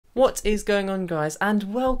What is going on, guys,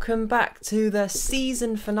 and welcome back to the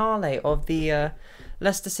season finale of the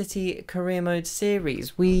Leicester City Career Mode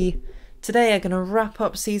series. We today are going to wrap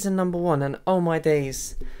up season number 1, and oh my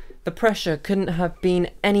days, the pressure couldn't have been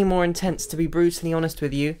any more intense, to be brutally honest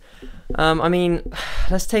with you. I mean,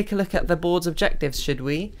 let's take a look at the board's objectives, should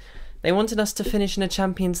we? They wanted us to finish in a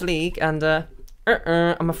Champions League, and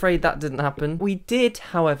I'm afraid that didn't happen. We did,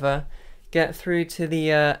 however, get through to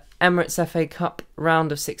the Emirates FA Cup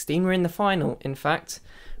round of 16. We're in the final, in fact,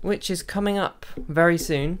 which is coming up very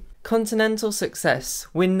soon. Continental success,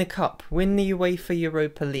 win the cup, win the UEFA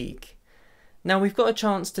Europa League. Now we've got a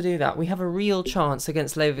chance to do that. We have a real chance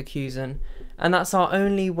against Leverkusen, and that's our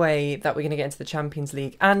only way that we're going to get into the Champions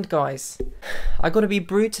League. And guys, I got to be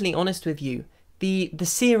brutally honest with you. The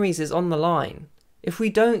series is on the line. If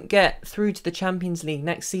we don't get through to the Champions League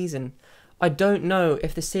next season, I don't know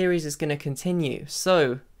if the series is going to continue.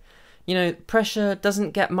 So, you know, pressure doesn't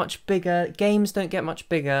get much bigger, games don't get much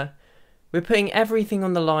bigger. We're putting everything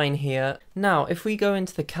on the line here. Now, if we go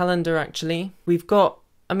into the calendar, actually, we've got,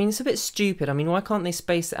 I mean, it's a bit stupid. I mean, why can't they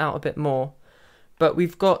space it out a bit more? But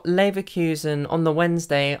we've got Leverkusen on the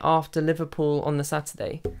Wednesday after Liverpool on the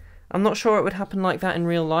Saturday. I'm not sure it would happen like that in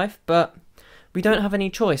real life, but we don't have any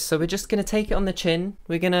choice. So we're just going to take it on the chin.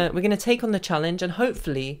 We're gonna take on the challenge, and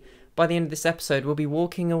hopefully by the end of this episode, we'll be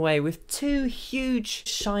walking away with 2 huge,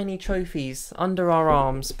 shiny trophies under our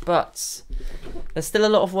arms. But there's still a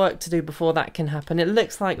lot of work to do before that can happen. It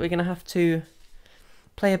looks like we're going to have to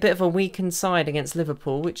play a bit of a weakened side against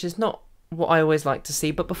Liverpool, which is not what I always like to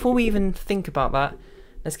see. But before we even think about that,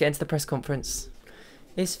 let's get into the press conference.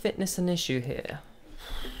 Is fitness an issue here?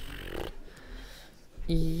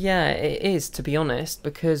 Yeah, it is, to be honest,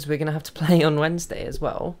 because we're going to have to play on Wednesday as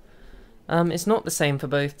well. It's not the same for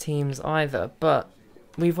both teams either, but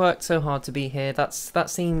we've worked so hard to be here. That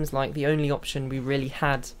seems like the only option we really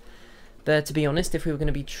had there, to be honest, if we were going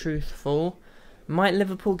to be truthful. Might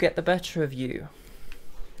Liverpool get the better of you?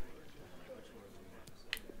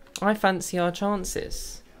 I fancy our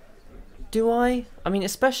chances. Do I? I mean,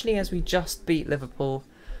 especially as we just beat Liverpool.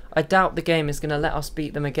 I doubt the game is going to let us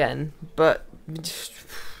beat them again, but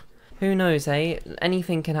who knows, eh?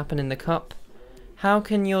 Anything can happen in the cup. How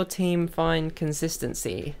can your team find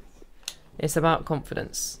consistency? It's about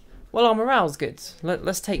confidence. Well, our morale's good.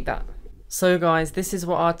 Let's take that. So guys, this is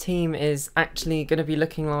what our team is actually going to be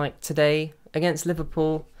looking like today against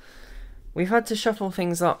Liverpool. We've had to shuffle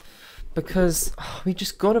things up because we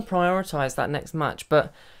just got to prioritise that next match.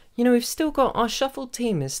 But, you know, we've still got, our shuffled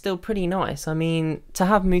team is still pretty nice. I mean, to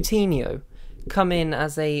have Moutinho come in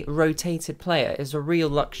as a rotated player is a real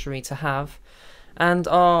luxury to have. And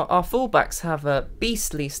our fullbacks have a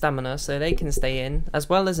beastly stamina, so they can stay in, as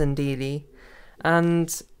well as Ndidi. And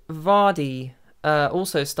Vardy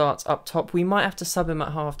also starts up top. We might have to sub him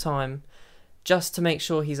at half-time, just to make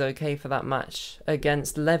sure he's okay for that match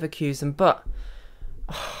against Leverkusen. But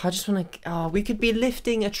I just want to... we could be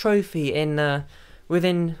lifting a trophy in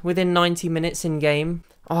within 90 minutes in game.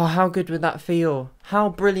 Oh, how good would that feel? How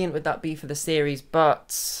brilliant would that be for the series?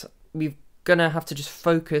 But we're going to have to just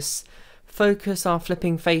focus our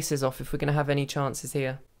flipping faces off if we're going to have any chances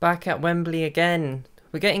here. Back at Wembley again.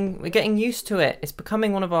 We're getting used to it. It's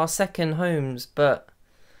becoming one of our second homes, but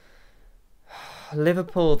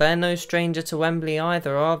Liverpool, they're no stranger to Wembley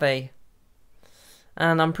either, are they?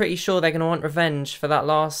 And I'm pretty sure they're going to want revenge for that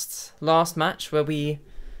last match where we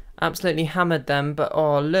absolutely hammered them. But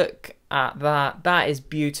oh, look at that. That is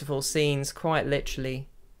beautiful scenes, quite literally.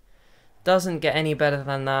 Doesn't get any better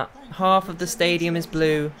than that. Half of the stadium is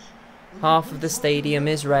blue. Half of the stadium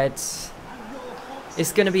is red.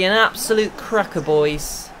 It's going to be an absolute cracker,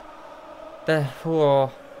 boys. They're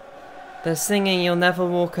singing You'll Never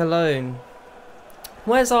Walk Alone.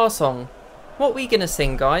 Where's our song? What are we going to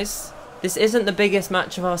sing, guys? This isn't the biggest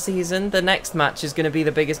match of our season. The next match is going to be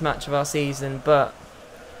the biggest match of our season, but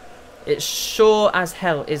it sure as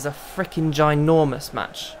hell is a freaking ginormous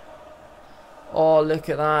match. Oh, look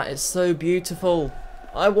at that. It's so beautiful.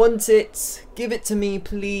 I want it. Give it to me,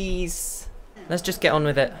 please. Let's just get on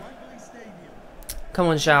with it. Come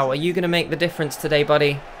on, Zhao. Are you going to make the difference today,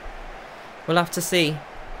 buddy? We'll have to see.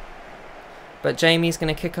 But Jamie's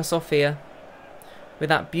going to kick us off here with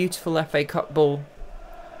that beautiful FA Cup ball.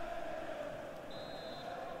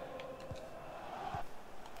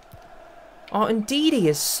 Oh, Ndidi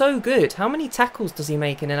is so good. How many tackles does he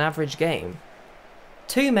make in an average game?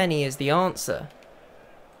 Too many is the answer.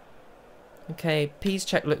 Okay,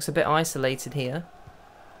 Piszczek looks a bit isolated here.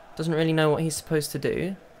 Doesn't really know what he's supposed to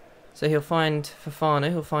do. So he'll find Fofana,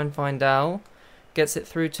 he'll find Findal. Gets it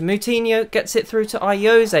through to Moutinho, gets it through to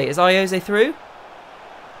Ayoze. Is Ayoze through?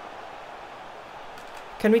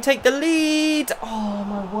 Can we take the lead? Oh,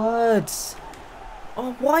 my words.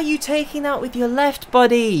 Oh, why are you taking that with your left,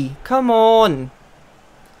 buddy? Come on.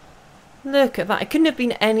 Look at that. It couldn't have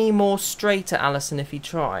been any more straight at Alisson if he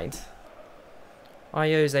tried.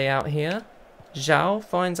 Ayoze out here. Zhao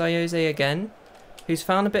finds Ayoze again. Who's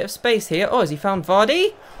found a bit of space here. Oh, has he found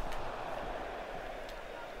Vardy?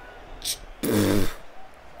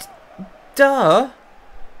 Duh.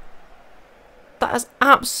 That has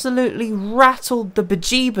absolutely rattled the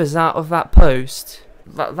bejeebers out of that post.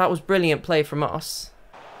 That was brilliant play from us.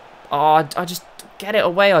 Oh, I just get it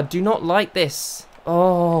away. I do not like this.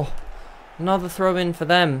 Oh, another throw in for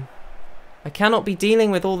them. I cannot be dealing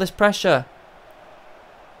with all this pressure.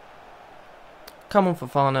 Come on,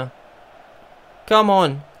 Fofana. Come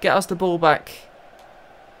on, get us the ball back.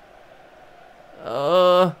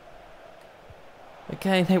 Okay,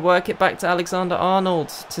 they work it back to Alexander-Arnold,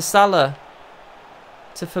 to Salah,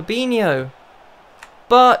 to Fabinho.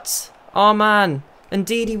 But our man,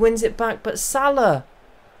 indeed he wins it back, but Salah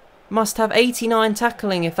must have 89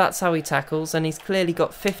 tackling if that's how he tackles, and he's clearly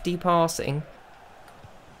got 50 passing.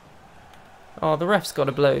 Oh, the ref's got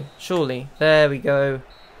a blow, surely. There we go.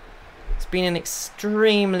 It's been an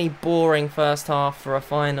extremely boring first half for a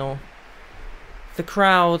final. The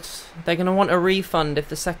crowd, they're going to want a refund if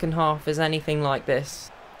the second half is anything like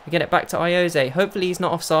this. We get it back to Ayoze. Hopefully he's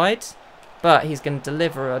not offside, but he's going to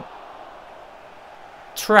deliver a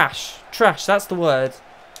trash, that's the word.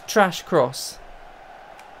 Trash cross.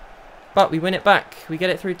 But we win it back. We get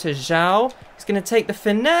it through to Zhao. He's going to take the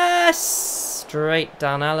finesse. Straight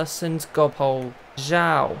down Alisson's gob hole.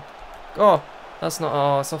 Zhao. Oh, that's not...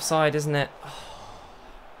 Oh, it's offside, isn't it?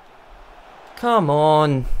 Come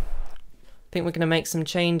on. I think we're going to make some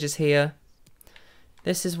changes here.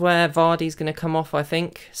 This is where Vardy's going to come off, I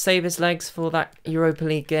think. Save his legs for that Europa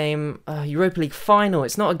League game. Europa League final.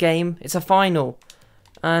 It's not a game. It's a final.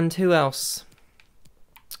 And who else?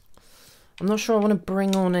 I'm not sure I want to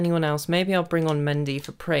bring on anyone else. Maybe I'll bring on Mendy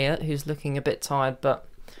for Prayet, who's looking a bit tired, but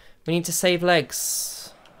we need to save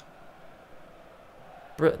legs.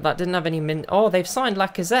 That didn't have any Oh, they've signed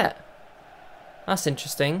Lacazette. That's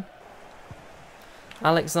interesting.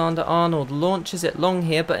 Alexander-Arnold launches it long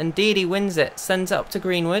here, but indeed he wins it. Sends it up to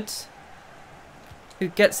Greenwood, who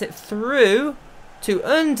gets it through to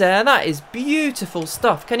Under. That is beautiful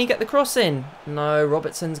stuff. Can he get the cross in? No,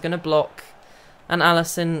 Robertson's going to block. And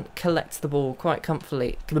Alisson collects the ball quite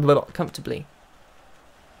comfortably.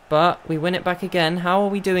 But we win it back again. How are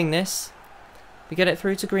we doing this? We get it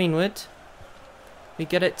through to Greenwood. We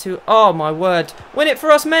get it to... Oh, my word. Win it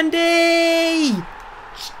for us, Mendy!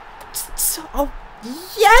 Oh,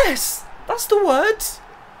 yes! That's the word.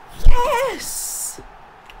 Yes!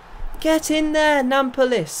 Get in there,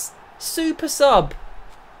 Nampolis. Super sub.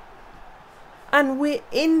 And we're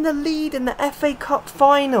in the lead in the FA Cup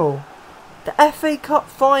final. The FA Cup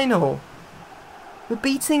final. We're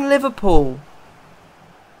beating Liverpool.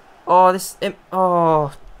 Oh,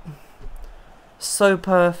 oh, so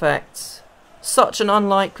perfect. Such an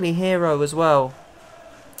unlikely hero as well.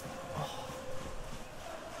 Oh.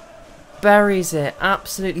 Buries it,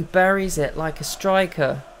 absolutely buries it like a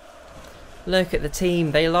striker. Look at the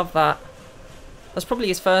team, they love that. That's probably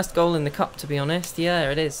his first goal in the cup, to be honest. Yeah,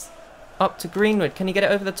 it is. Up to Greenwood. Can he get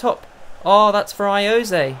it over the top? Oh, that's for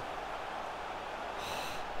Ayoze.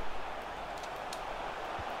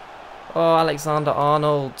 Oh,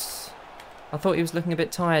 Alexander-Arnold. I thought he was looking a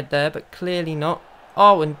bit tired there, but clearly not.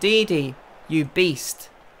 Oh, and Didi, you beast.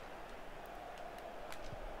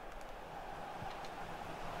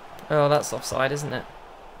 Oh, that's offside, isn't it?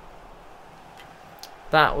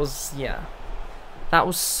 That was, yeah. That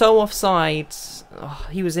was so offside. Oh,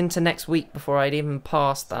 he was into next week before I'd even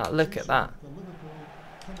passed that. Look at that.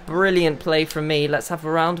 Brilliant play from me. Let's have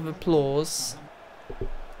a round of applause.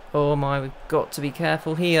 Oh my, we've got to be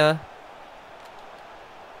careful here.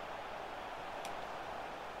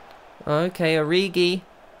 Okay, Origi.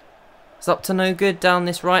 It's up to no good down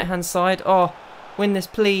this right-hand side. Oh, win this,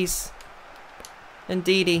 please. And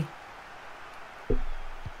Didi.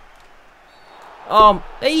 Oh,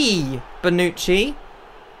 hey, Bonucci.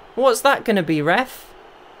 What's that going to be, ref?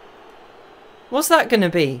 What's that going to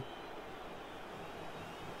be?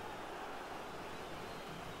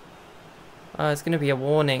 Oh, it's going to be a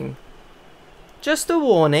warning. Just a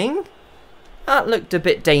warning? That looked a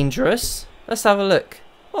bit dangerous. Let's have a look.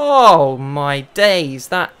 Oh my days,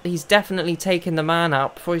 that he's definitely taken the man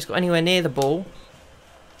out before he's got anywhere near the ball.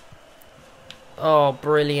 Oh,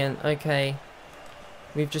 brilliant. Okay.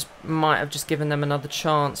 Might have just given them another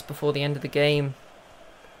chance before the end of the game.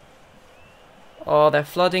 Oh, they're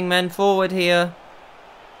flooding men forward here.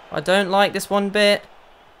 I don't like this one bit.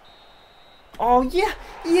 Oh, yeah.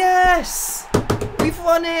 Yes! We've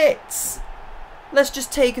won it! Let's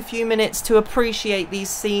just take a few minutes to appreciate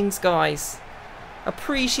these scenes, guys.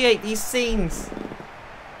 Appreciate these scenes.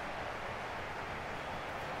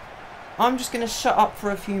 I'm just going to shut up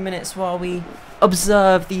for a few minutes while we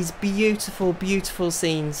observe these beautiful, beautiful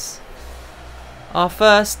scenes. Our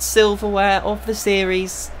first silverware of the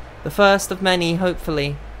series. The first of many,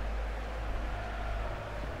 hopefully.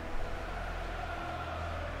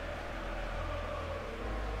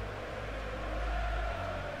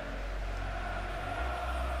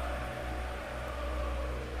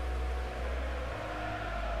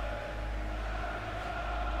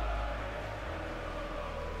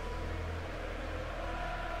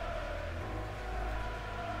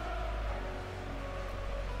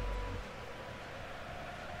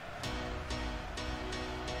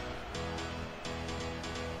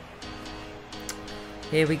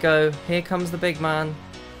 Here we go. Here comes the big man.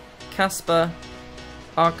 Casper,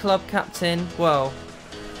 our club captain. Well,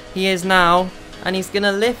 he is now. And he's going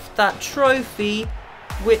to lift that trophy,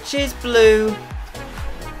 which is blue.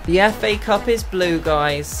 The FA Cup is blue,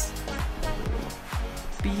 guys.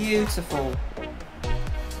 Beautiful.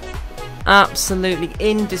 Absolutely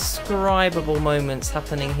indescribable moments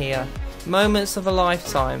happening here. Moments of a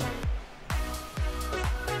lifetime.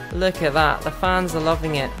 Look at that. The fans are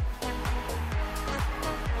loving it.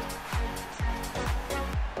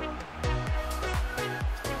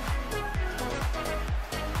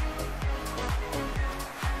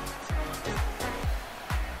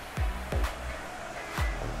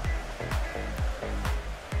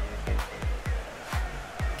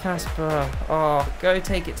 Casper, oh, go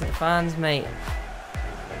take it to the fans, mate.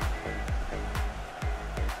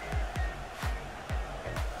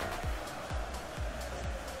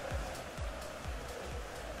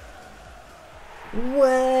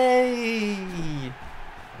 Way!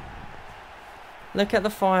 Look at the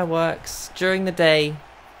fireworks during the day.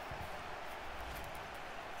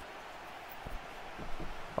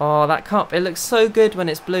 Oh, that cup, it looks so good when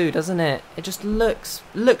it's blue, doesn't it? It just looks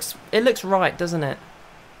right, doesn't it?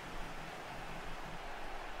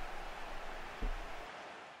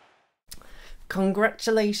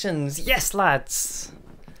 Congratulations, yes lads!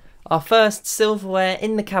 Our first silverware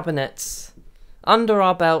in the cabinets. Under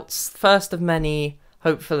our belts, first of many,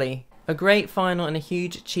 hopefully. A great final and a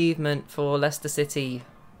huge achievement for Leicester City.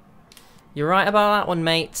 You're right about that one,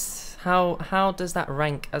 mate. How does that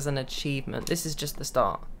rank as an achievement? This is just the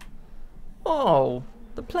start. Oh,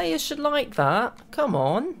 the players should like that. Come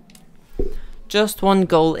on. Just one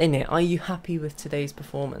goal in it. Are you happy with today's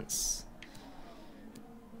performance?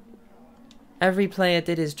 Every player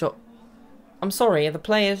did his job. I'm sorry, are the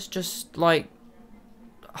players just, like,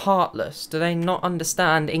 heartless? Do they not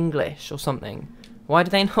understand English or something? Why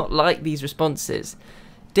do they not like these responses?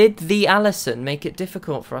 Did the Allison make it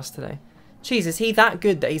difficult for us today? Jeez, is he that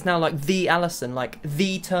good that he's now like the Allison, like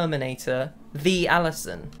the Terminator, the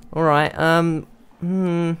Allison? Alright,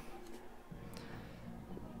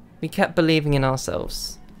 we kept believing in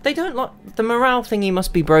ourselves. They don't like... The morale thingy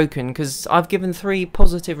must be broken, because I've given 3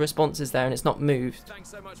 positive responses there and it's not moved. Thanks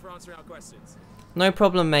so much for answering our questions. No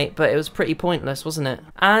problem, mate, but it was pretty pointless, wasn't it?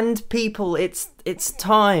 And people, it's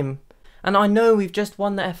time. And I know we've just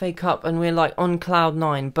won the FA Cup and we're like on cloud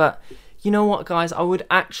 9, but you know what, guys? I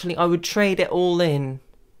would trade it all in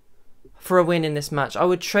for a win in this match. I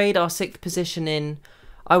would trade our 6th position in.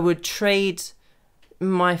 I would trade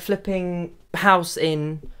my flipping house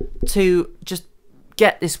in to just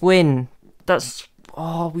get this win. That's...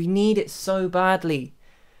 Oh, we need it so badly.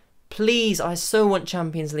 Please, I so want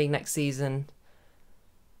Champions League next season.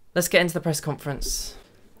 Let's get into the press conference.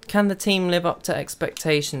 Can the team live up to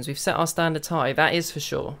expectations? We've set our standards high, that is for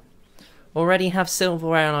sure. Already have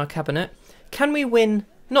silverware in our cabinet. Can we win,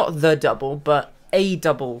 not the double, but a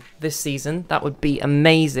double this season? That would be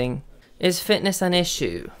amazing. Is fitness an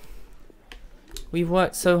issue? We've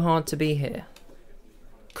worked so hard to be here.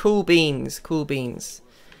 Cool beans, cool beans.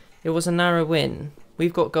 It was a narrow win.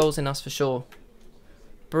 We've got goals in us for sure.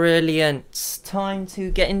 Brilliant. Time to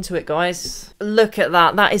get into it, guys. Look at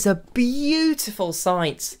that. That is a beautiful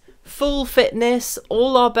sight. Full fitness,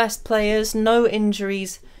 all our best players, no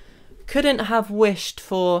injuries. Couldn't have wished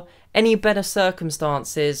for any better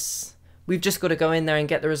circumstances. We've just got to go in there and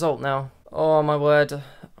get the result now. Oh my word.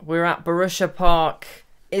 We're at Borussia Park.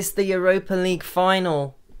 It's the Europa League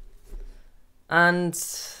final. And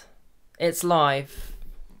it's live.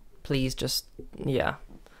 Please just, yeah.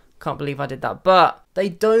 Can't believe I did that. But they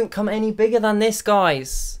don't come any bigger than this,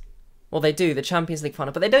 guys. Well, they do, the Champions League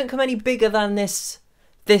final. But they don't come any bigger than this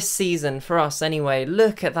season for us anyway.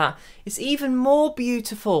 Look at that. It's even more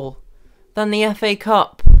beautiful than the FA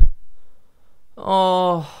Cup.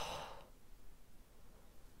 Oh.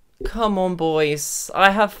 Come on, boys.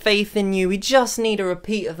 I have faith in you. We just need a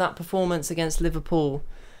repeat of that performance against Liverpool.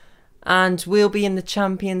 And we'll be in the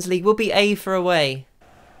Champions League. We'll be A for away.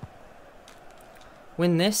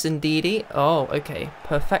 Win this, indeedy. Oh, okay.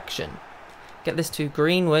 Perfection. Get this to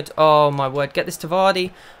Greenwood. Oh, my word. Get this to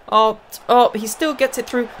Vardy. Oh, he still gets it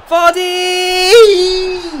through. Vardy!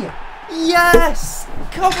 Yes!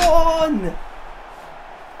 Come on!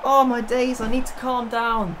 Oh, my days. I need to calm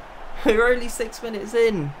down. We're only 6 minutes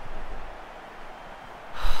in.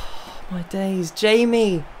 My days.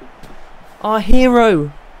 Jamie. Our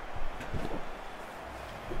hero.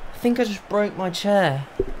 I think I just broke my chair.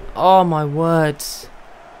 Oh, my words.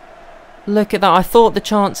 Look at that. I thought the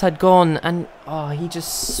chance had gone. And, oh, he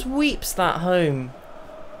just sweeps that home.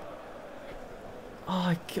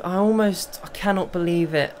 Oh, I cannot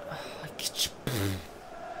believe it.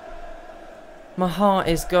 My heart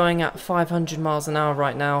is going at 500 miles an hour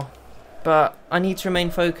right now. But I need to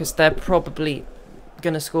remain focused. They're probably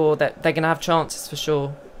going to score. They're going to have chances for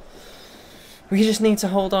sure. We just need to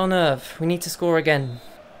hold our nerve. We need to score again.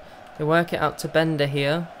 They work it out to Bender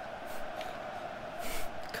here.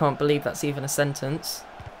 Can't believe that's even a sentence.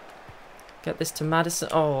 Get this to Maddison.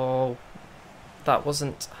 Oh, that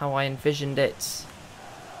wasn't how I envisioned it.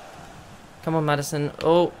 Come on, Maddison.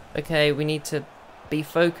 Oh, okay. We need to be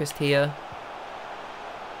focused here.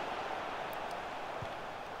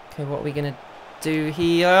 Okay, what are we going to do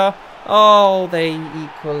here? Oh, they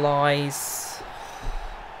equalise.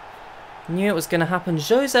 Knew it was going to happen.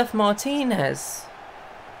 Joseph Martinez.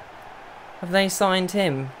 Have they signed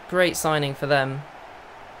him? Great signing for them.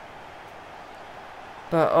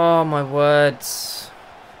 But, oh my words.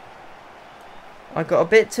 I got a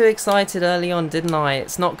bit too excited early on, didn't I?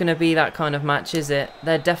 It's not going to be that kind of match, is it?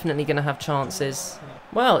 They're definitely going to have chances.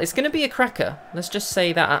 Well, it's going to be a cracker. Let's just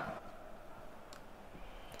say that.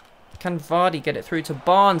 Can Vardy get it through to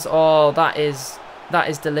Barnes? Oh, that is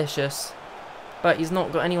delicious. But he's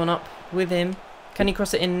not got anyone up with him. Can he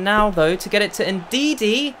cross it in now, though, to get it to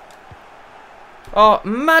Ndidi? Oh,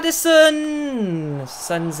 Maddison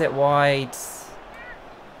sends it wide.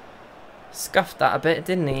 Scuffed that a bit,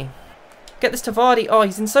 didn't he? Get this to Vardy. Oh,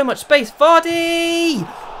 he's in so much space. Vardy!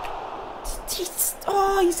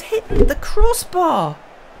 He's hit the crossbar.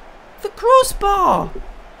 The crossbar.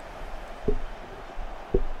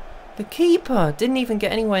 The keeper didn't even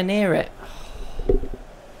get anywhere near it.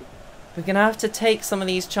 We're going to have to take some of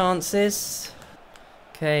these chances.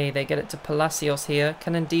 Okay, they get it to Palacios here.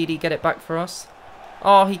 Can Ndidi get it back for us?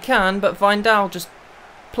 Oh, he can, but Vindal just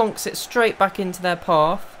plonks it straight back into their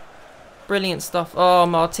path. Brilliant stuff. Oh,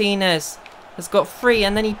 Martinez has got free,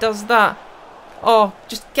 and then he does that. Oh,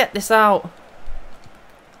 just get this out.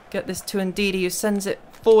 Get this to Ndidi, who sends it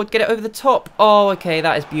forward. Get it over the top. Oh, okay,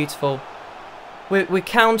 that is beautiful. We're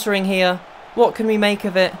countering here. What can we make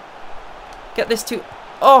of it? Get this to...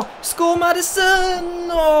 Oh, score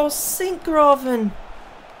Maddison! Oh, Sinkgraven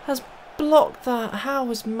has blocked that. How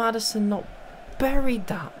has Maddison not buried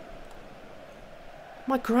that?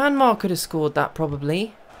 My grandma could have scored that,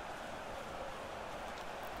 probably.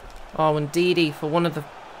 Oh, and Ndidi, for one of the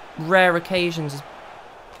rare occasions, has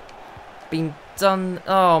been done.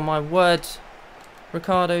 Oh, my word.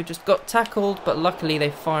 Ricardo just got tackled, but luckily they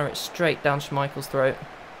fire it straight down Schmeichel's throat.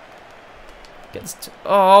 Gets to,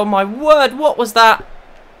 oh, my word. What was that?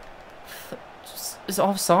 Is it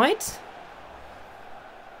offside?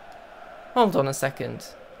 Hold on a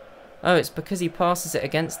second. Oh, it's because he passes it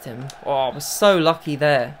against him. Oh, we're so lucky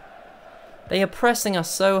there. They are pressing us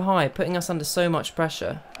so high, putting us under so much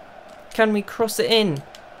pressure. Can we cross it in?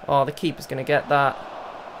 Oh, the keeper's going to get that.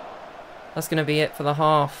 That's going to be it for the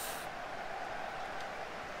half.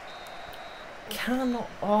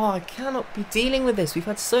 I cannot be dealing with this. We've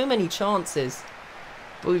had so many chances,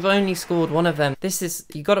 but we've only scored one of them.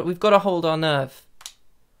 We've got to hold our nerve.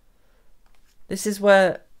 This is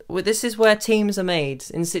where teams are made,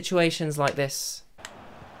 in situations like this.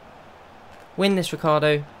 Win this,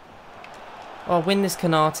 Ricardo. Oh, win this,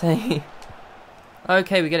 Kanate.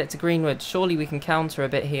 Okay, we get it to Greenwood. Surely we can counter a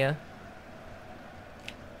bit here.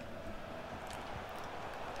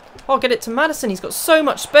 Oh, get it to Maddison. He's got so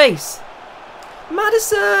much space.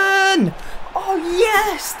 Maddison! Oh,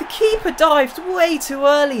 yes! The keeper dived way too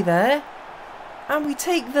early there. And we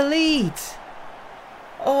take the lead.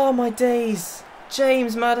 Oh, my days.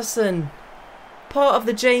 James Maddison. Part of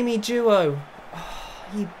the Jamie duo.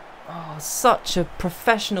 Such a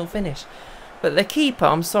professional finish. But the keeper,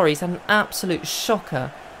 I'm sorry, he's had an absolute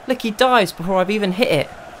shocker. Look, he dives before I've even hit it.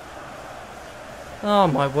 Oh,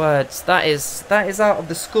 my words. That is out of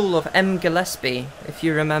the school of M. Gillespie, if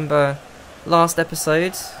you remember last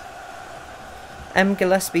episode. M.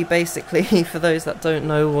 Gillespie, basically, for those that don't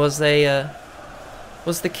know, was the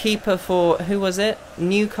keeper for, who was it?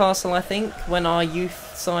 Newcastle, I think, when our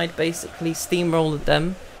youth side basically steamrolled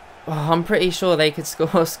them. Oh, I'm pretty sure they could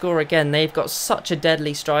score again. They've got such a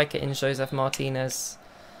deadly striker in Josef Martinez.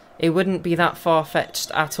 It wouldn't be that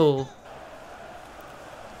far-fetched at all.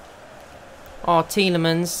 Oh,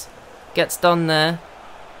 Tielemans gets done there.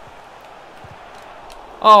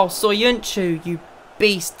 Oh, S1E20, you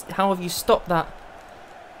beast. How have you stopped that?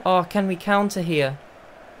 Oh, can we counter here?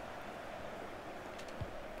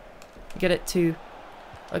 Get it to...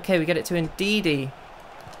 Okay, we get it to Ndidi.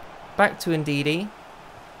 Back to Ndidi.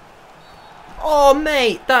 Oh,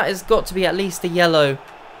 mate, that has got to be at least a yellow.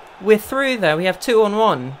 We're through there. We have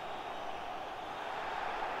 2-on-1.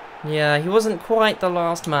 Yeah, he wasn't quite the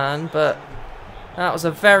last man, but that was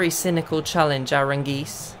a very cynical challenge,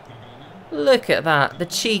 Aranguiz. Look at that. The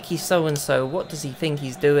cheeky so-and-so. What does he think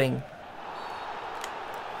he's doing?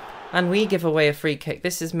 And we give away a free kick.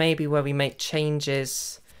 This is maybe where we make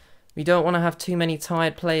changes. We don't want to have too many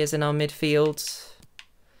tired players in our midfield.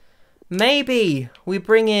 Maybe we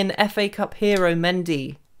bring in FA Cup hero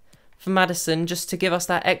Mendy for Maddison just to give us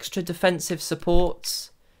that extra defensive support.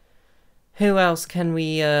 Who else can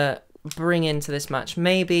we bring into this match?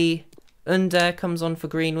 Maybe Under comes on for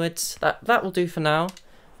Greenwood. That will do for now.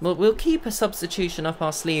 We'll keep a substitution up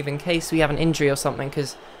our sleeve in case we have an injury or something,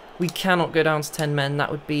 because we cannot go down to 10 men.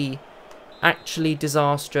 That would be actually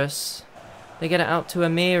disastrous. They get it out to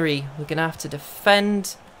Amiri. We're going to have to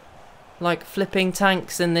defend like flipping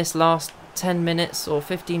tanks in this last 10 minutes or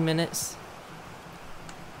 15 minutes.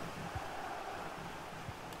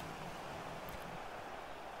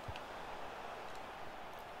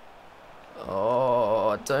 Oh,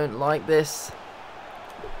 I don't like this.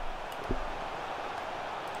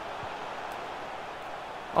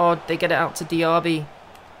 Oh, they get it out to Diaby.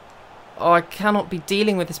 Oh, I cannot be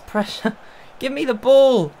dealing with this pressure. Give me the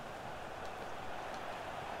ball.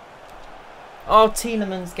 Oh,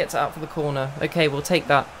 Tielemans gets it out for the corner. Okay, we'll take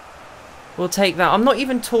that. We'll take that. I'm not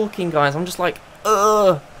even talking, guys. I'm just like,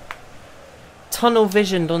 ugh. Tunnel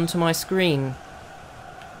visioned onto my screen.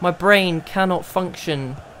 My brain cannot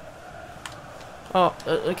function. Oh,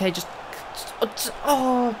 okay, just...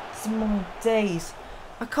 Oh, it's my days.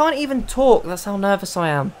 I can't even talk. That's how nervous I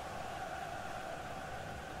am.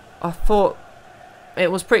 I thought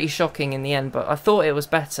it was pretty shocking in the end, but I thought it was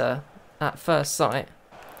better at first sight.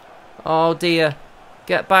 Oh dear.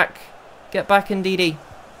 Get back. Get back, Ndidi.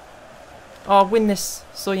 Oh, win this,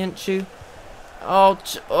 S1E20.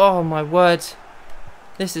 Oh my word.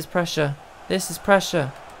 This is pressure. This is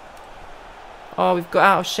pressure. Oh, we've got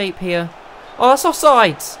out of shape here. Oh, that's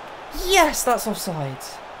offside. Yes, that's offside.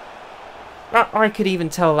 I could even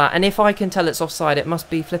tell that. And if I can tell it's offside, it must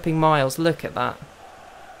be flipping miles. Look at that.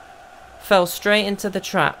 Fell straight into the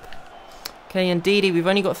trap. Okay, Ndidi, we've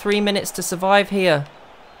only got 3 minutes to survive here.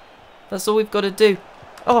 That's all we've got to do.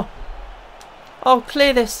 Oh. Oh,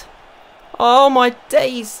 clear this. Oh, my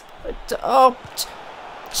days. Oh.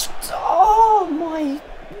 Oh, my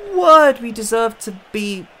word. We deserve to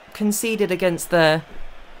be conceded against there.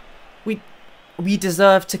 We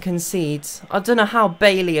deserve to concede. I don't know how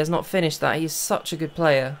Bailey has not finished that. He's such a good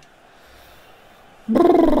player.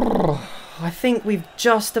 I think we've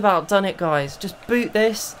just about done it, guys. Just boot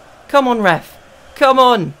this. Come on, ref. Come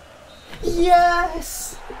on.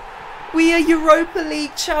 Yes! We are Europa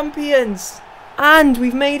League champions. And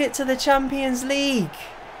we've made it to the Champions League.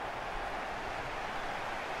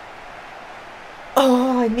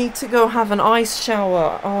 Oh, I need to go have an ice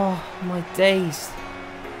shower. Oh, my days.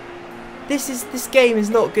 This game is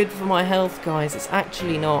not good for my health, guys. It's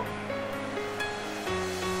actually not.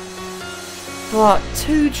 But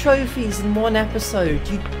 2 trophies in 1 episode.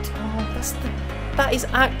 That is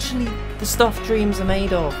actually the stuff dreams are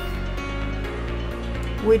made of.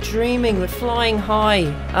 We're dreaming, we're flying high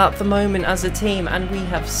at the moment as a team, and we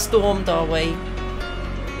have stormed our way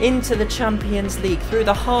into the Champions League through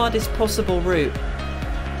the hardest possible route.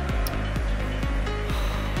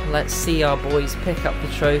 Let's see our boys pick up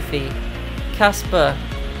the trophy. Casper,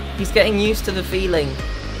 he's getting used to the feeling.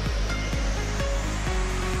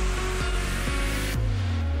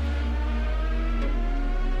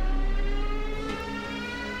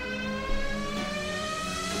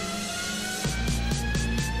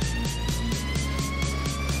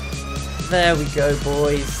 There we go,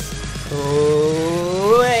 boys.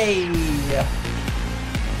 Away.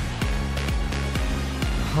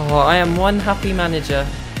 Oh, I am one happy manager.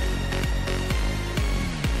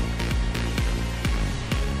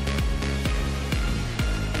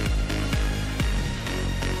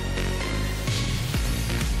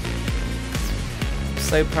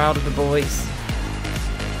 So proud of the boys.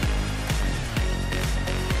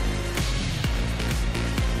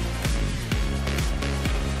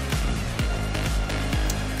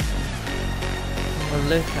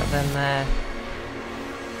 look at them there.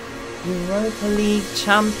 Europa League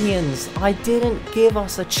champions. I didn't give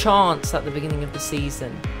us a chance at the beginning of the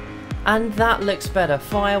season. And that looks better.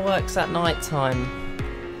 Fireworks at night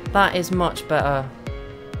time. That is much better.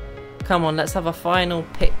 Come on, let's have a final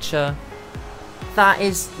picture. That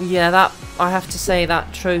is, yeah, that, I have to say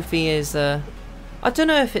that trophy is, I don't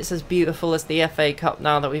know if it's as beautiful as the FA Cup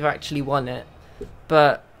now that we've actually won it.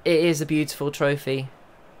 But it is a beautiful trophy.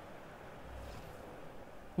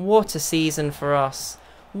 What a season for us.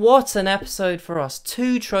 What an episode for us.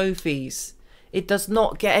 2 trophies. It does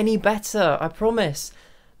not get any better, I promise.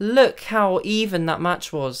 Look how even that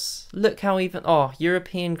match was. Look how even... Oh,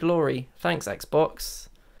 European glory. Thanks, Xbox.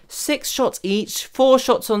 6 shots each. 4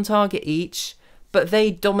 shots on target each. But they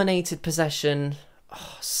dominated possession.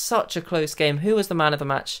 Oh, such a close game. Who was the man of the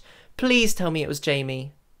match? Please tell me it was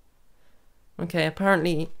Jamie. Okay,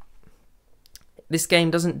 apparently this game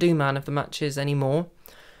doesn't do man of the matches anymore.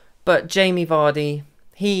 But Jamie Vardy...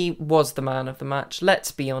 He was the man of the match,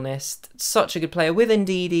 let's be honest. Such a good player with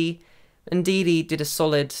Ndidi. Ndidi did a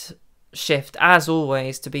solid shift, as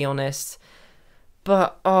always, to be honest.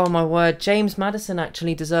 But, oh my word, James Maddison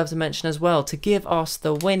actually deserves a mention as well to give us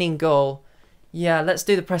the winning goal. Yeah, let's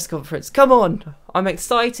do the press conference. Come on! I'm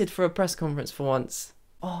excited for a press conference for once.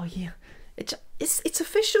 Oh yeah, it's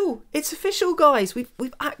official. It's official, guys.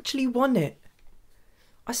 We've actually won it.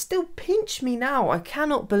 I still pinch me now. I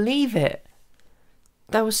cannot believe it.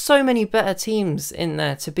 There were so many better teams in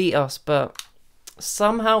there to beat us, but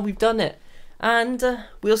somehow we've done it. And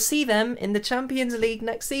we'll see them in the Champions League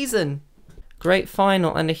next season. Great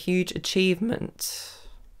final and a huge achievement.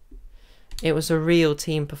 It was a real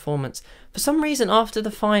team performance. For some reason, after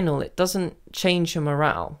the final, it doesn't change your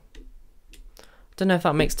morale. I don't know if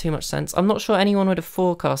that makes too much sense. I'm not sure anyone would have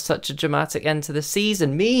forecast such a dramatic end to the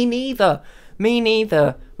season. Me neither. Me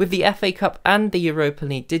neither. With the FA Cup and the Europa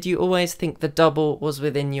League, did you always think the double was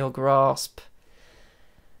within your grasp?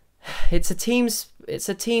 It's a team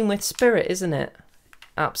with spirit, isn't it?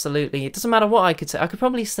 Absolutely. It doesn't matter what I could say. I could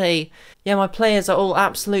probably say, yeah, my players are all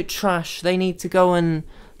absolute trash. They need to go and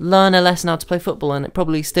learn a lesson how to play football, and it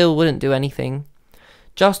probably still wouldn't do anything.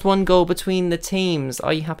 Just 1 goal between the teams.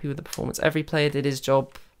 Are you happy with the performance? Every player did his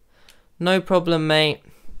job. No problem, mate.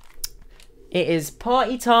 It is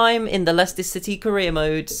party time in the Leicester City career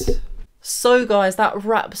modes. So guys, that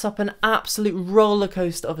wraps up an absolute roller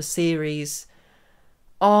coaster of a series.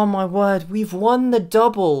 Oh my word, we've won the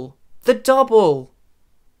double. The double.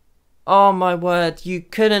 Oh my word, you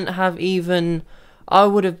couldn't have even... I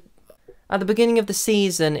would have... At the beginning of the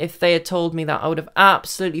season, if they had told me that, I would have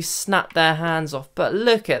absolutely snapped their hands off. But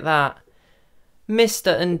look at that.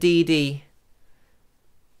 Mr. Ndidi.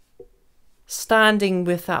 Standing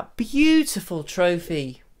with that beautiful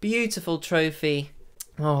trophy. Beautiful trophy.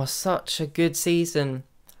 Oh, such a good season.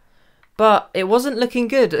 But it wasn't looking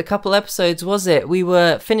good a couple episodes, was it? We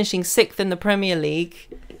were finishing 6th in the Premier League.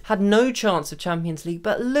 Had no chance of Champions League.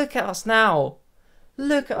 But look at us now.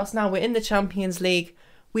 Look at us now. We're in the Champions League.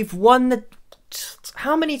 We've won the...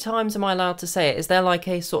 How many times am I allowed to say it? Is there like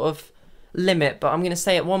a sort of limit? But I'm going to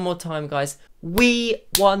say it one more time, guys. We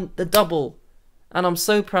won the double. And I'm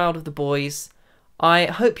so proud of the boys. I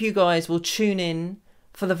hope you guys will tune in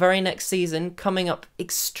for the very next season coming up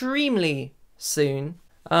extremely soon.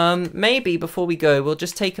 Maybe before we go, we'll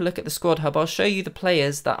just take a look at the squad hub. I'll show you the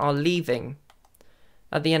players that are leaving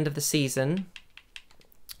at the end of the season.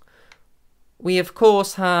 We, of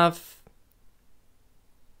course, have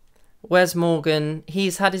Wes Morgan.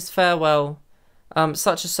 He's had his farewell.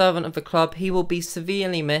 Such a servant of the club. He will be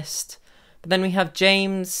severely missed. But then we have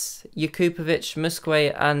James, Jakupovic,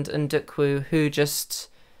 Musquet and Ndukwu, who just...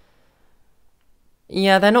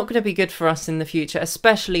 Yeah, they're not going to be good for us in the future,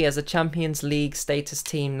 especially as a Champions League status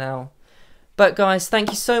team now. But guys, thank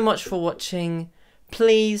you so much for watching.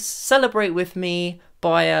 Please celebrate with me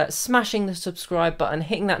by smashing the subscribe button,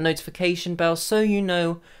 hitting that notification bell so you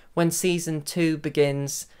know when Season 2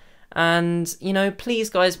 begins. And, you know, please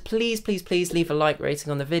guys, please leave a like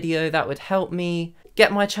rating on the video. That would help me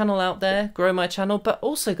get my channel out there, grow my channel. But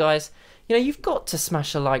also, guys, you know, you've got to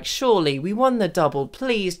smash a like, surely. We won the double.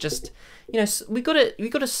 Please just, you know, we got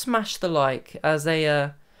to smash the like as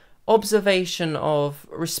a observation of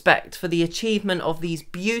respect for the achievement of these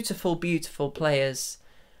beautiful, beautiful players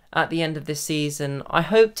at the end of this season. I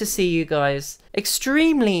hope to see you guys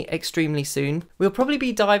extremely, extremely soon. We'll probably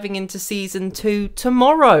be diving into Season 2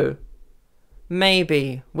 tomorrow.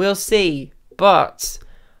 Maybe. We'll see. But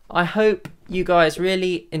I hope you guys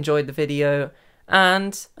really enjoyed the video.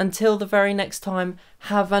 And until the very next time,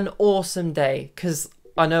 have an awesome day. Because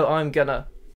I know I'm gonna.